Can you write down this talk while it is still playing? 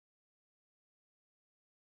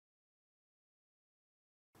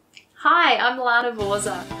Hi, I'm Lana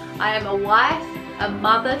Vawser. I am a wife, a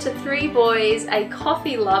mother to 3 boys, a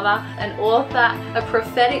coffee lover, an author, a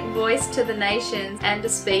prophetic voice to the nations, and a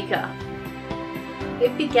speaker.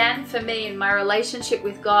 It began for me in my relationship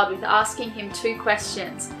with God with asking Him 2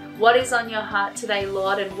 questions. What is on your heart today,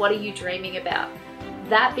 Lord, and what are you dreaming about?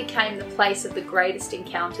 That became the place of the greatest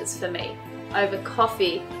encounters for me, over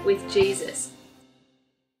coffee with Jesus.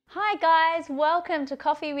 Hi guys, welcome to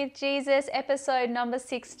Coffee with Jesus, episode number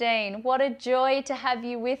 16. What a joy to have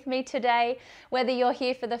you with me today, whether you're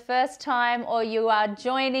here for the first time or you are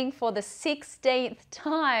joining for the 16th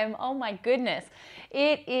time. Oh my goodness,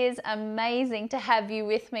 it is amazing to have you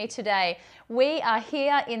with me today. We are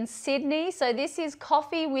here in Sydney, so this is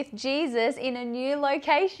Coffee with Jesus in a new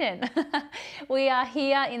location. We are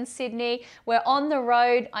here in Sydney, we're on the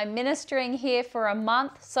road. I'm ministering here for a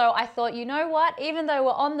month, so I thought, you know what, even though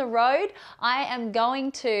we're on the road, I am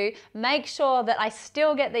going to make sure that I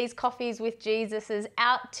still get these Coffees with Jesuses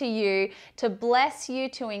out to you, to bless you,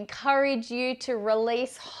 to encourage you, to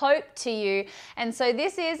release hope to you. And so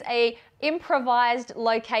this is a improvised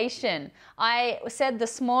location. I said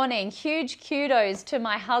this morning, huge kudos to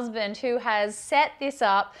my husband who has set this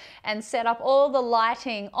up and set up all the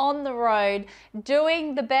lighting on the road,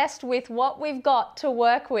 doing the best with what we've got to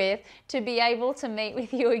work with to be able to meet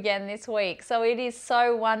with you again this week. So it is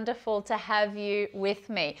so wonderful to have you with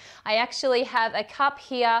me. I actually have a cup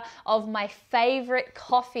here of my favorite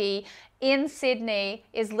coffee in Sydney,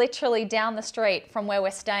 is literally down the street from where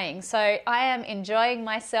we're staying. So I am enjoying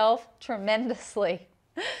myself tremendously.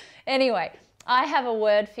 Anyway, I have a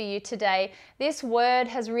word for you today. This word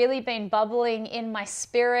has really been bubbling in my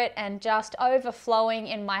spirit and just overflowing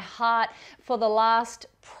in my heart for the last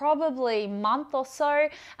probably month or so,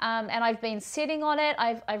 and I've been sitting on it.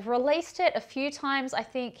 I've released it a few times, I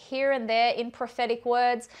think, here and there in prophetic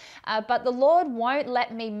words, but the Lord won't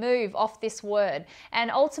let me move off this word.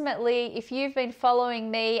 And ultimately, if you've been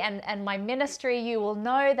following me and my ministry, you will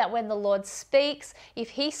know that when the Lord speaks, if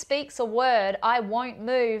He speaks a word, I won't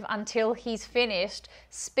move until He's finished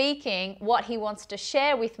speaking what He wants to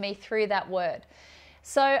share with me through that word.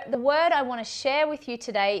 So the word I want to share with you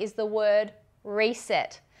today is the word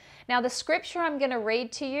reset. Now, the scripture I'm going to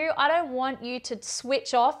read to you, I don't want you to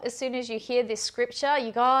switch off as soon as you hear this scripture.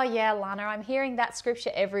 You go, oh yeah, Lana, I'm hearing that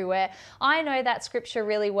scripture everywhere. I know that scripture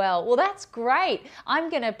really well. Well, that's great.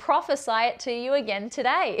 I'm going to prophesy it to you again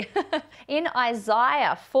today. In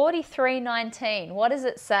Isaiah 43:19, what does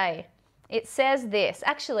it say? It says this.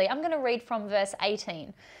 Actually, I'm going to read from verse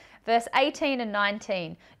 18. Verse 18 and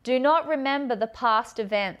 19, do not remember the past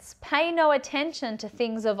events. Pay no attention to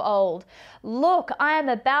things of old. Look, I am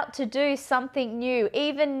about to do something new.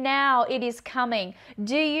 Even now it is coming.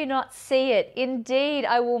 Do you not see it? Indeed,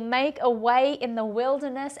 I will make a way in the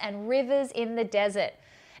wilderness and rivers in the desert.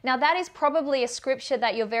 Now that is probably a scripture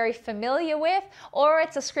that you're very familiar with, or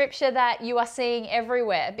it's a scripture that you are seeing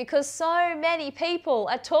everywhere because so many people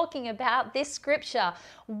are talking about this scripture.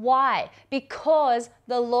 Why? Because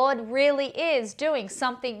the Lord really is doing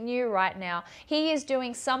something new right now. He is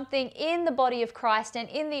doing something in the body of Christ and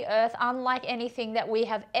in the earth unlike anything that we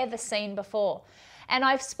have ever seen before. And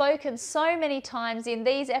I've spoken so many times in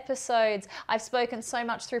these episodes, I've spoken so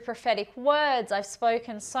much through prophetic words, I've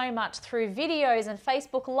spoken so much through videos and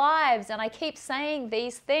Facebook Lives, and I keep saying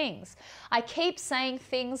these things. I keep saying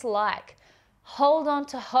things like, hold on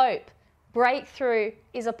to hope. Breakthrough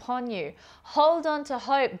is upon you. Hold on to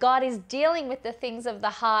hope. God is dealing with the things of the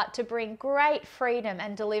heart to bring great freedom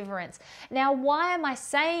and deliverance. Now, why am I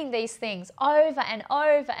saying these things over and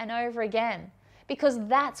over and over again? Because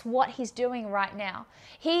that's what He's doing right now.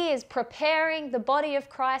 He is preparing the body of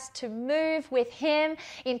Christ to move with Him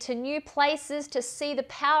into new places, to see the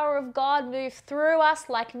power of God move through us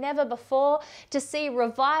like never before, to see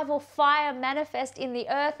revival fire manifest in the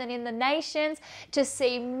earth and in the nations, to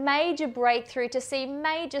see major breakthrough, to see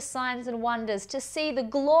major signs and wonders, to see the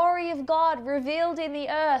glory of God revealed in the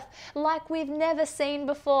earth like we've never seen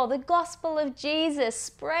before, the gospel of Jesus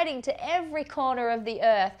spreading to every corner of the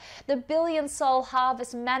earth, the billion soul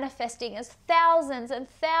harvest manifesting as thousands and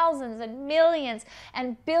thousands and millions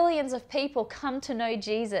and billions of people come to know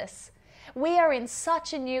Jesus. We are in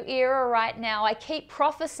such a new era right now. I keep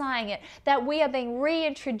prophesying it, that we are being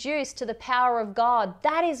reintroduced to the power of God.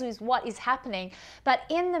 That is what is happening. But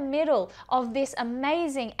in the middle of this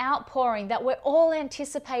amazing outpouring that we're all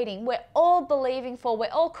anticipating, we're all believing for, we're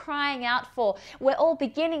all crying out for, we're all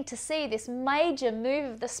beginning to see this major move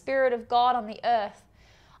of the Spirit of God on the earth,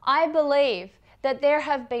 I believe that there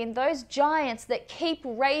have been those giants that keep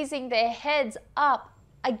raising their heads up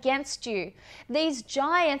against you. These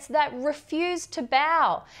giants that refuse to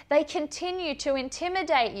bow, they continue to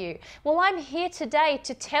intimidate you. Well, I'm here today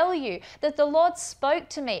to tell you that the Lord spoke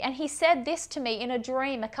to me, and he said this to me in a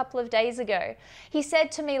dream a couple of days ago. He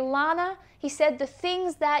said to me, Lana, he said, the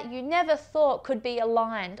things that you never thought could be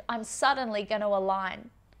aligned, I'm suddenly going to align.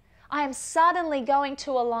 I am suddenly going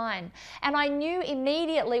to align. And I knew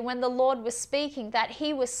immediately when the Lord was speaking that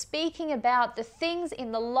he was speaking about the things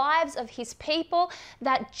in the lives of his people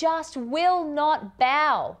that just will not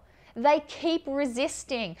bow. They keep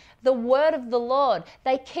resisting the word of the Lord.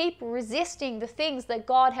 They keep resisting the things that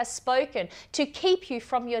God has spoken to keep you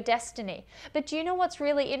from your destiny. But do you know what's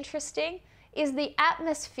really interesting? Is the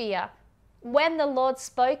atmosphere when the Lord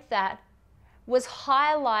spoke that was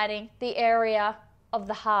highlighting the area of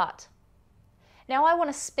the heart. Now I want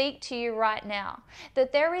to speak to you right now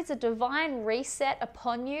that there is a divine reset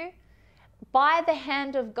upon you by the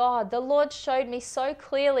hand of God. The Lord showed me so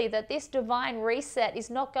clearly that this divine reset is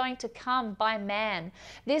not going to come by man.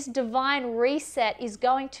 This divine reset is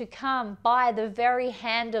going to come by the very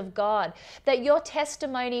hand of God. That your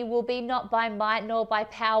testimony will be not by might nor by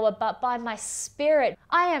power, but by my Spirit.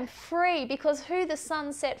 I am free because who the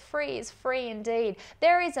Son set free is free indeed.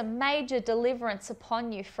 There is a major deliverance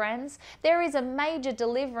upon you, friends. There is a major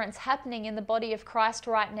deliverance happening in the body of Christ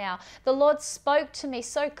right now. The Lord spoke to me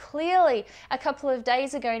so clearly a couple of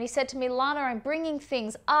days ago, and he said to me, Lana, I'm bringing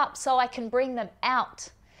things up so I can bring them out.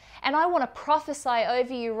 And I want to prophesy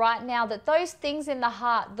over you right now that those things in the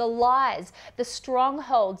heart, the lies, the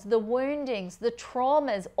strongholds, the woundings, the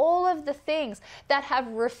traumas, all of the things that have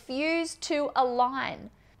refused to align,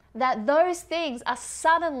 that those things are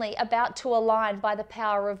suddenly about to align by the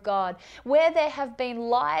power of God. Where there have been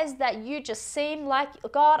lies that you just seem like,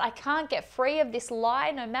 God, I can't get free of this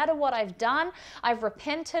lie no matter what I've done. I've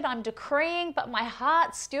repented, I'm decreeing, but my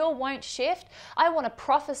heart still won't shift. I want to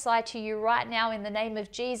prophesy to you right now in the name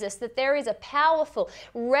of Jesus that there is a powerful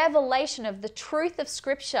revelation of the truth of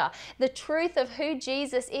Scripture, the truth of who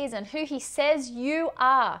Jesus is and who he says you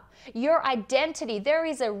are. Your identity. There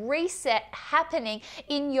is a reset happening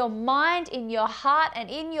in your mind, in your heart, and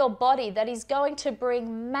in your body that is going to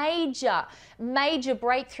bring major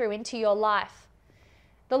breakthrough into your life.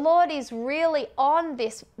 The Lord is really on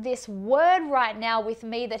this word right now with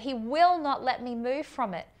me that he will not let me move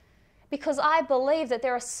from it. Because I believe that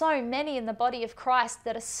there are so many in the body of Christ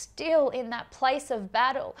that are still in that place of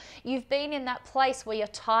battle. You've been in that place where you're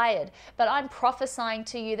tired, but I'm prophesying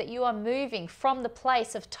to you that you are moving from the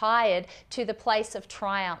place of tired to the place of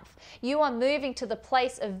triumph. You are moving to the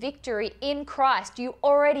place of victory in Christ. You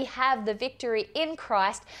already have the victory in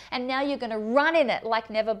Christ, and now you're going to run in it like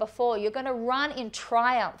never before. You're going to run in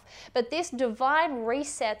triumph. But this divine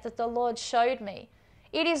reset that the Lord showed me,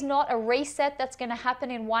 it is not a reset that's going to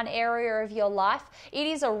happen in one area of your life. It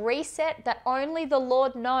is a reset that only the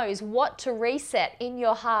Lord knows what to reset in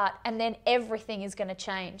your heart, and then everything is going to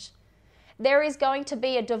change. There is going to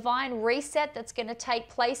be a divine reset that's going to take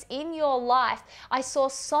place in your life. I saw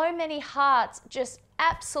so many hearts just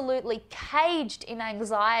absolutely caged in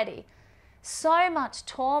anxiety. So much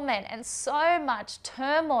torment and so much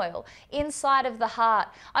turmoil inside of the heart.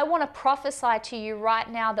 I want to prophesy to you right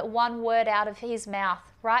now that one word out of his mouth,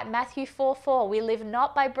 right? Matthew 4:4, we live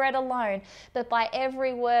not by bread alone, but by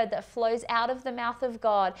every word that flows out of the mouth of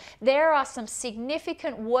God. There are some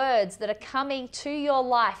significant words that are coming to your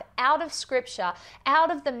life out of Scripture, out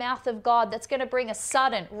of the mouth of God, that's going to bring a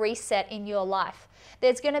sudden reset in your life.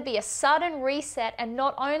 There's going to be a sudden reset, and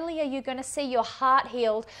not only are you going to see your heart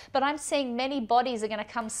healed, but I'm seeing many bodies are going to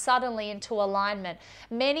come suddenly into alignment.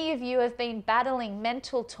 Many of you have been battling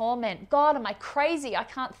mental torment. God, am I crazy? I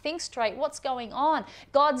can't think straight. What's going on?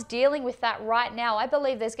 God's dealing with that right now. I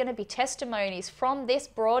believe there's going to be testimonies from this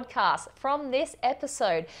broadcast, from this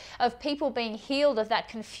episode, of people being healed of that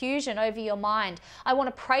confusion over your mind. I want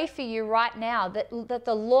to pray for you right now that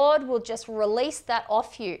the Lord will just release that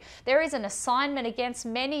off you. There is an assignment against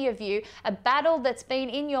many of you, a battle that's been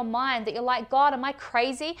in your mind that you're like, God, am I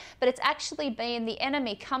crazy? But it's actually been the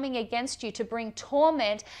enemy coming against you to bring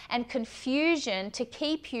torment and confusion to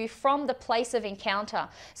keep you from the place of encounter.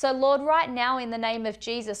 So Lord, right now in the name of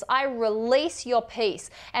Jesus, I release your peace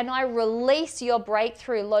and I release your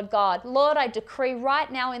breakthrough, Lord God. Lord, I decree right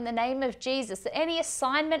now in the name of Jesus that any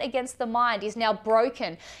assignment against the mind is now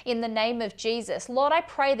broken in the name of Jesus. Lord, I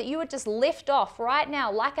pray that you would just lift off right now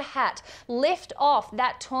like a hat, lift off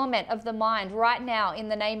that torment of the mind right now in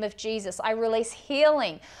the name of Jesus. I release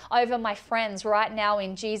healing over my friends right now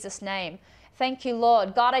in Jesus' name. Thank you,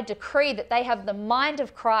 Lord. God, I decree that they have the mind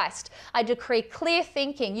of Christ. I decree clear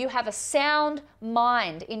thinking. You have a sound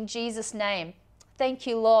mind in Jesus' name. Thank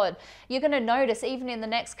you, Lord. You're going to notice even in the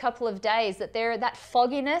next couple of days that that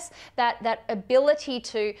fogginess, that ability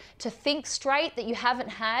to think straight that you haven't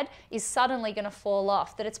had is suddenly going to fall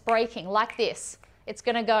off, that it's breaking like this. It's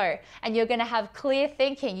going to go, and you're going to have clear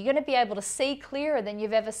thinking. You're going to be able to see clearer than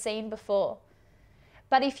you've ever seen before.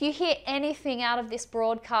 But if you hear anything out of this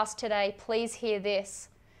broadcast today, please hear this.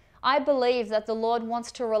 I believe that the Lord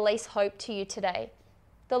wants to release hope to you today.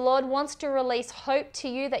 The Lord wants to release hope to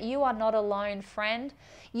you that you are not alone, friend.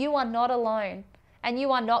 You are not alone, and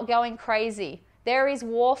you are not going crazy. There is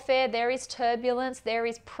warfare, there is turbulence, there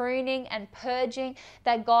is pruning and purging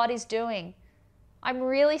that God is doing. I'm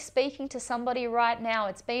really speaking to somebody right now.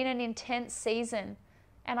 It's been an intense season,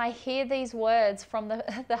 and I hear these words from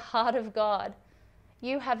the heart of God.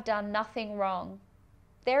 You have done nothing wrong.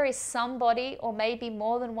 There is somebody, or maybe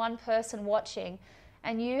more than one person watching,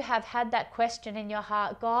 and you have had that question in your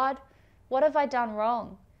heart. God, what have I done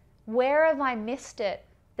wrong? Where have I missed it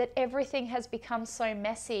that everything has become so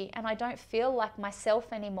messy and I don't feel like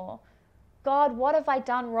myself anymore? God, what have I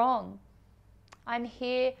done wrong? I'm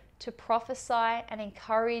here to prophesy and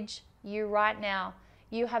encourage you right now.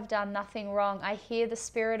 You have done nothing wrong. I hear the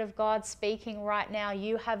Spirit of God speaking right now.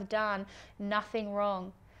 You have done nothing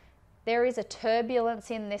wrong. There is a turbulence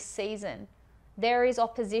in this season. There is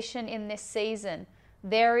opposition in this season.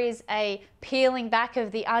 There is a peeling back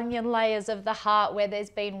of the onion layers of the heart where there's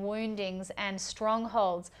been woundings and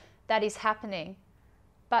strongholds that is happening.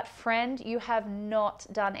 But friend, you have not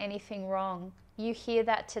done anything wrong. You hear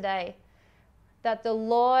that today. That the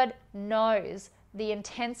Lord knows the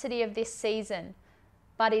intensity of this season,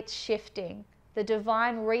 but it's shifting. The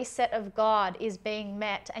divine reset of God is being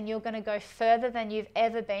met, and you're going to go further than you've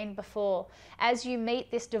ever been before. As you meet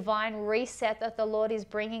this divine reset that the Lord is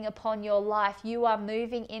bringing upon your life, you are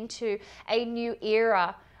moving into a new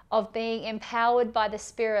era of being empowered by the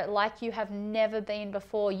Spirit like you have never been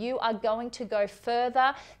before. You are going to go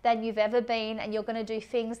further than you've ever been, and you're going to do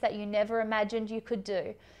things that you never imagined you could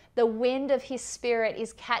do. The wind of His Spirit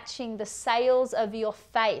is catching the sails of your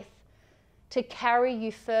faith to carry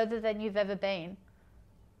you further than you've ever been.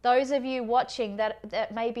 Those of you watching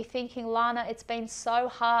that may be thinking, Lana, it's been so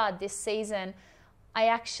hard this season. I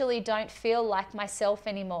actually don't feel like myself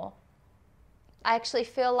anymore. I actually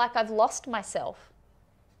feel like I've lost myself.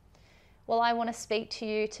 Well, I want to speak to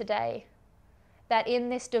you today that in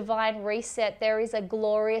this divine reset, there is a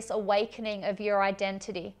glorious awakening of your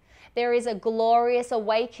identity. There is a glorious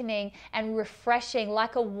awakening and refreshing,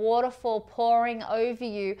 like a waterfall pouring over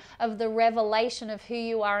you, of the revelation of who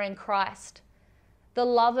you are in Christ. The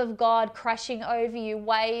love of God crashing over you,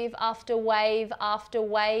 wave after wave after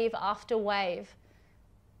wave after wave.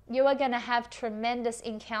 You are going to have tremendous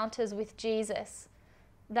encounters with Jesus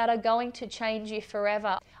that are going to change you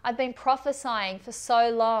forever. I've been prophesying for so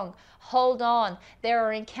long. Hold on. There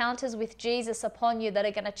are encounters with Jesus upon you that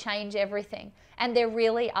are going to change everything. And there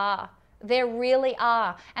really are. There really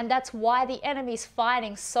are. And that's why the enemy's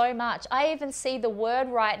fighting so much. I even see the word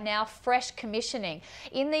right now, fresh commissioning.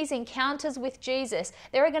 In these encounters with Jesus,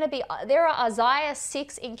 there are Isaiah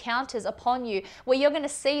 6 encounters upon you where you're going to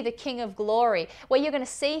see the King of Glory, where you're going to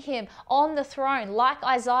see Him on the throne like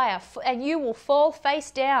Isaiah, and you will fall face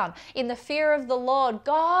down in the fear of the Lord.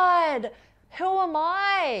 God, who am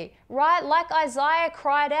I? Right? Like Isaiah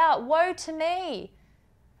cried out, woe to me.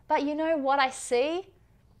 But you know what I see?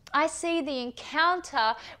 I see the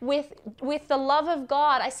encounter with the love of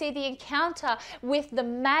God. I see the encounter with the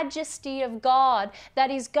majesty of God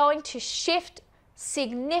that is going to shift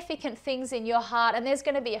significant things in your heart, and there's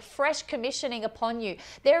going to be a fresh commissioning upon you.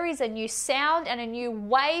 There is a new sound and a new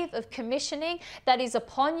wave of commissioning that is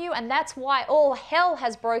upon you, and that's why all hell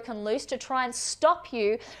has broken loose to try and stop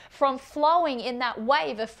you from flowing in that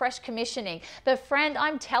wave of fresh commissioning. But friend,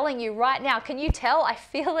 I'm telling you right now, can you tell? I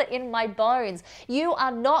feel it in my bones. You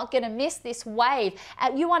are not going to miss this wave.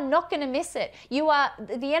 You are not going to miss it.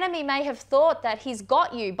 The enemy may have thought that he's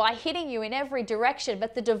got you by hitting you in every direction,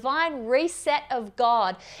 but the divine reset of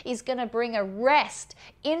God is going to bring a rest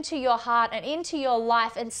into your heart and into your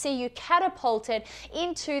life and see you catapulted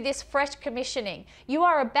into this fresh commissioning. You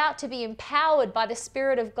are about to be empowered by the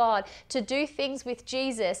Spirit of God to do things with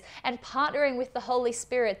Jesus and partnering with the Holy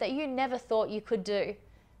Spirit that you never thought you could do.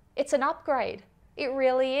 It's an upgrade. It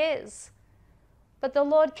really is. But the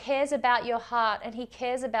Lord cares about your heart, and He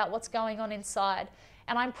cares about what's going on inside.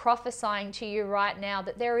 And I'm prophesying to you right now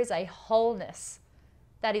that there is a wholeness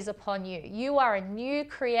that is upon you. You are a new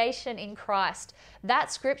creation in Christ.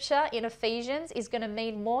 That scripture in Ephesians is going to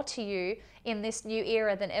mean more to you in this new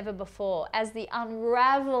era than ever before, as the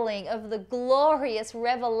unraveling of the glorious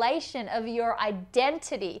revelation of your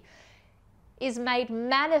identity is made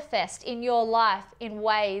manifest in your life in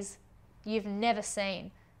ways you've never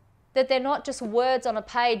seen. That they're not just words on a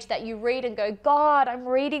page that you read and go, God, I'm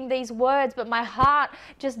reading these words, but my heart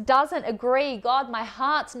just doesn't agree. God, my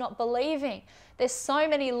heart's not believing. There's so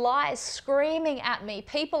many lies screaming at me.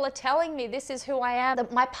 People are telling me this is who I am.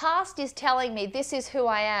 My past is telling me this is who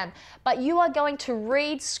I am. But you are going to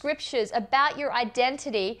read scriptures about your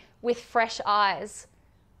identity with fresh eyes.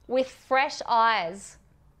 With fresh eyes.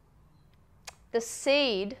 The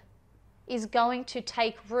seed is going to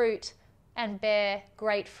take root and bear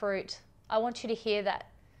great fruit. I want you to hear that.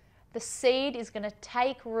 The seed is going to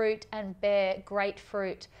take root and bear great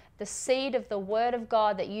fruit. The seed of the Word of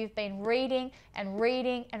God that you've been reading and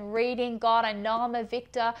reading and reading. God, I know I'm a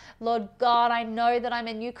victor. Lord God, I know that I'm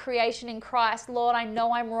a new creation in Christ. Lord, I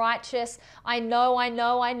know I'm righteous. I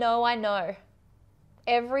know.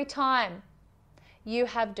 Every time you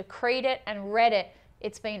have decreed it and read it,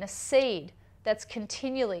 it's been a seed that's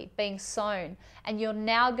continually being sown. And you're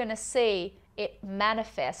now going to see it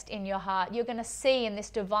manifest in your heart. You're going to see in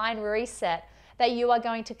this divine reset that you are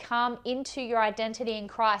going to come into your identity in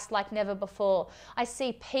Christ like never before. I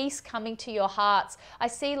see peace coming to your hearts. I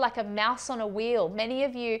see like a mouse on a wheel. Many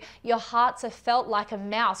of you, your hearts have felt like a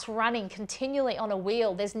mouse running continually on a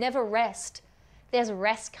wheel. There's never rest. There's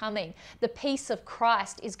rest coming. The peace of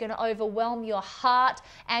Christ is going to overwhelm your heart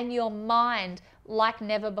and your mind like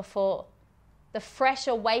never before. The fresh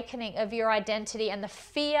awakening of your identity, and the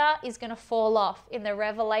fear is going to fall off in the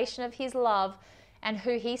revelation of His love and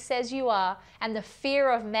who He says you are, and the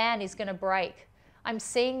fear of man is going to break. I'm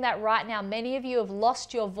seeing that right now. Many of you have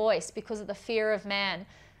lost your voice because of the fear of man,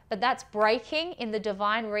 but that's breaking in the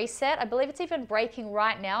divine reset. I believe it's even breaking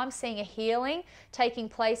right now. I'm seeing a healing taking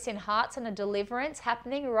place in hearts and a deliverance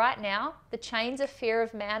happening right now. The chains of fear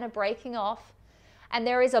of man are breaking off. And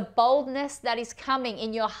there is a boldness that is coming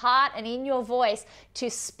in your heart and in your voice to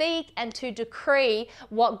speak and to decree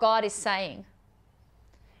what God is saying.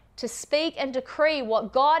 To speak and decree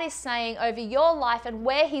what God is saying over your life and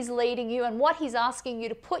where He's leading you and what He's asking you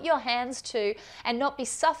to put your hands to, and not be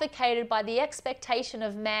suffocated by the expectation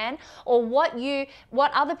of man or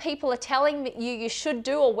what other people are telling you should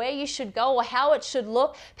do or where you should go or how it should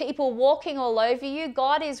look. People walking all over you.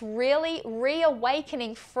 God is really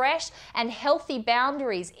reawakening fresh and healthy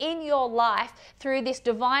boundaries in your life through this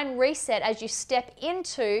divine reset as you step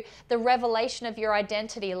into the revelation of your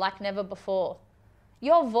identity like never before.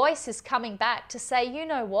 Your voice is coming back to say, you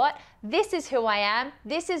know what? This is who I am.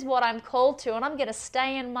 This is what I'm called to, and I'm going to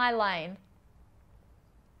stay in my lane.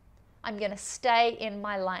 I'm going to stay in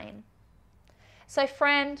my lane. So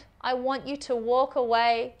friend, I want you to walk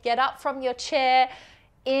away, get up from your chair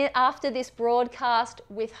after this broadcast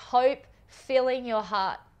with hope filling your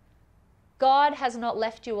heart. God has not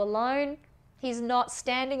left you alone. He's not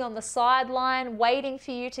standing on the sideline waiting for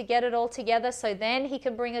you to get it all together so then He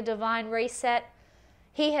can bring a divine reset.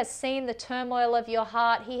 He has seen the turmoil of your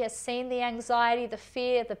heart. He has seen the anxiety, the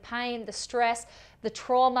fear, the pain, the stress, the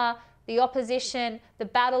trauma, the opposition, the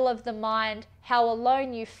battle of the mind, how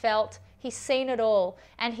alone you felt. He's seen it all.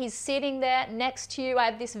 And He's sitting there next to you. I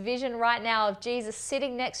have this vision right now of Jesus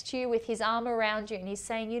sitting next to you with His arm around you. And He's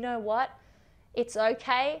saying, you know what? It's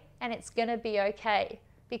okay, and it's going to be okay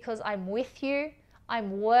because I'm with you.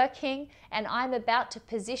 I'm working, and I'm about to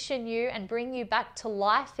position you and bring you back to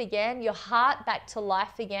life again, your heart back to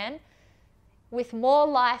life again, with more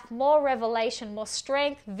life, more revelation, more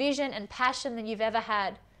strength, vision, and passion than you've ever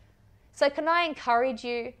had. So can I encourage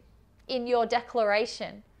you in your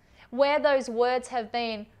declaration, where those words have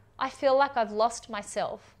been, I feel like I've lost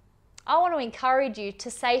myself. I want to encourage you to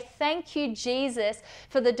say, thank you, Jesus,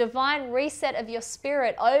 for the divine reset of your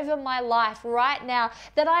spirit over my life right now,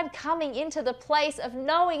 that I'm coming into the place of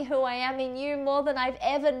knowing who I am in you more than I've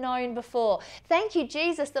ever known before. Thank you,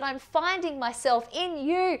 Jesus, that I'm finding myself in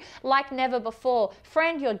you like never before.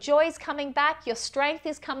 Friend, your joy's coming back, your strength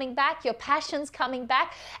is coming back, your passion's coming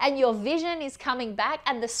back, and your vision is coming back,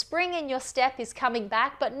 and the spring in your step is coming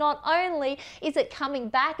back. But not only is it coming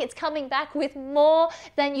back, it's coming back with more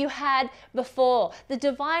than you had before. The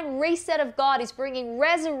divine reset of God is bringing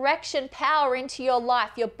resurrection power into your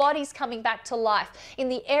life. Your body's coming back to life. In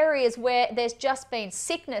the areas where there's just been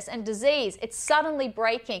sickness and disease, it's suddenly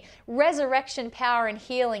breaking. Resurrection power and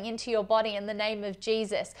healing into your body in the name of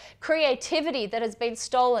Jesus. Creativity that has been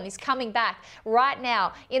stolen is coming back right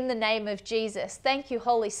now in the name of Jesus. Thank you,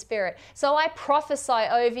 Holy Spirit. So I prophesy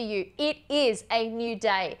over you, it is a new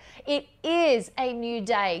day. It is a new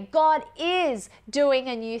day. God is doing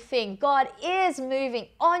a new thing. God is moving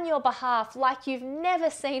on your behalf like you've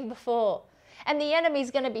never seen before. And the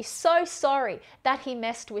enemy's going to be so sorry that he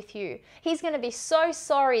messed with you. He's going to be so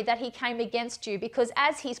sorry that he came against you, because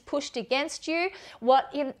as he's pushed against you,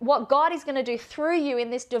 what God is going to do through you in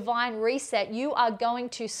this divine reset, you are going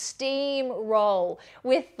to steamroll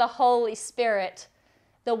with the Holy Spirit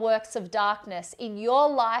the works of darkness in your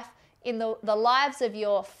life, in the lives of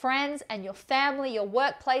your friends and your family, your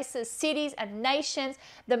workplaces, cities and nations.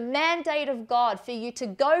 The mandate of God for you to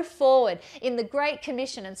go forward in the Great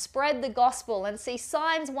Commission and spread the gospel and see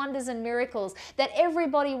signs, wonders and miracles, that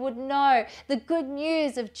everybody would know the good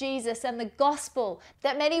news of Jesus and the gospel,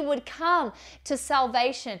 that many would come to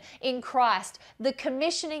salvation in Christ. The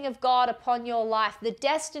commissioning of God upon your life, the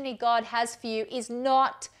destiny God has for you, is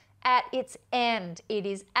not at its end. It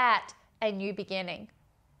is at a new beginning.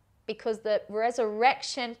 Because the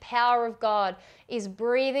resurrection power of God is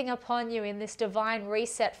breathing upon you in this divine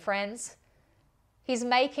reset, friends. He's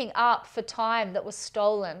making up for time that was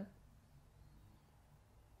stolen.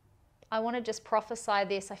 I want to just prophesy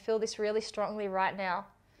this. I feel this really strongly right now.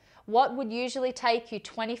 What would usually take you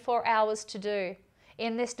 24 hours to do,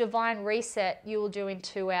 in this divine reset, you will do in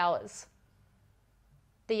 2 hours.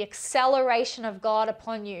 The acceleration of God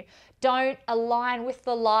upon you. Don't align with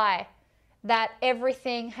the lie that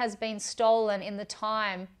everything has been stolen in the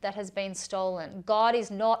time that has been stolen. God is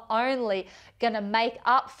not only going to make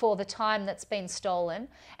up for the time that's been stolen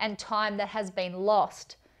and time that has been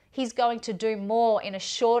lost, He's going to do more in a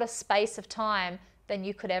shorter space of time than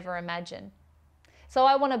you could ever imagine. So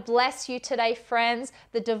I want to bless you today, friends.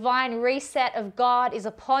 The divine reset of God is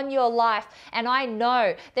upon your life. And I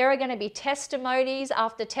know there are going to be testimonies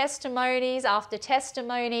after testimonies after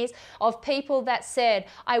testimonies of people that said,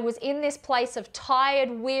 I was in this place of tired,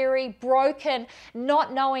 weary, broken,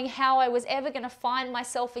 not knowing how I was ever going to find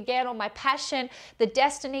myself again, or my passion, the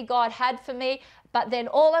destiny God had for me. But then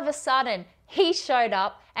all of a sudden, He showed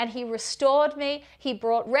up and He restored me. He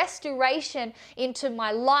brought restoration into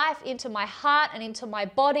my life, into my heart and into my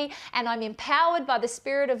body. And I'm empowered by the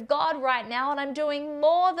Spirit of God right now. And I'm doing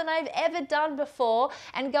more than I've ever done before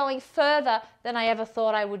and going further than I ever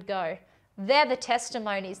thought I would go. They're the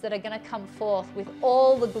testimonies that are going to come forth with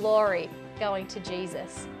all the glory going to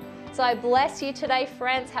Jesus. So I bless you today,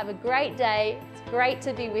 friends. Have a great day. It's great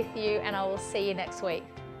to be with you, and I will see you next week.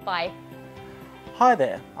 Bye. Hi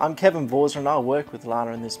there, I'm Kevin Vawser and I work with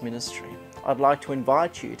Lana in this ministry. I'd like to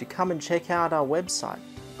invite you to come and check out our website,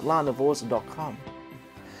 lanavawser.com.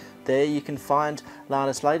 There you can find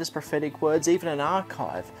Lana's latest prophetic words, even an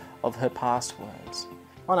archive of her past words.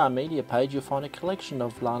 On our media page you'll find a collection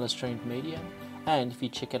of Lana streamed media, and if you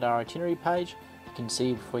check out our itinerary page, you can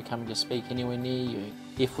see if we're coming to speak anywhere near you.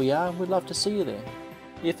 If we are, we'd love to see you there.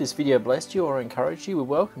 If this video blessed you or encouraged you, we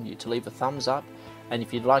welcome you to leave a thumbs up, and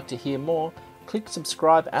if you'd like to hear more, click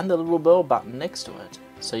subscribe and the little bell button next to it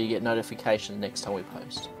so you get notifications next time we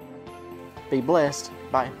post. Be blessed.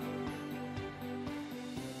 Bye.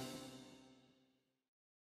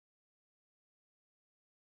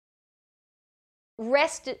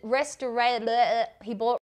 He bought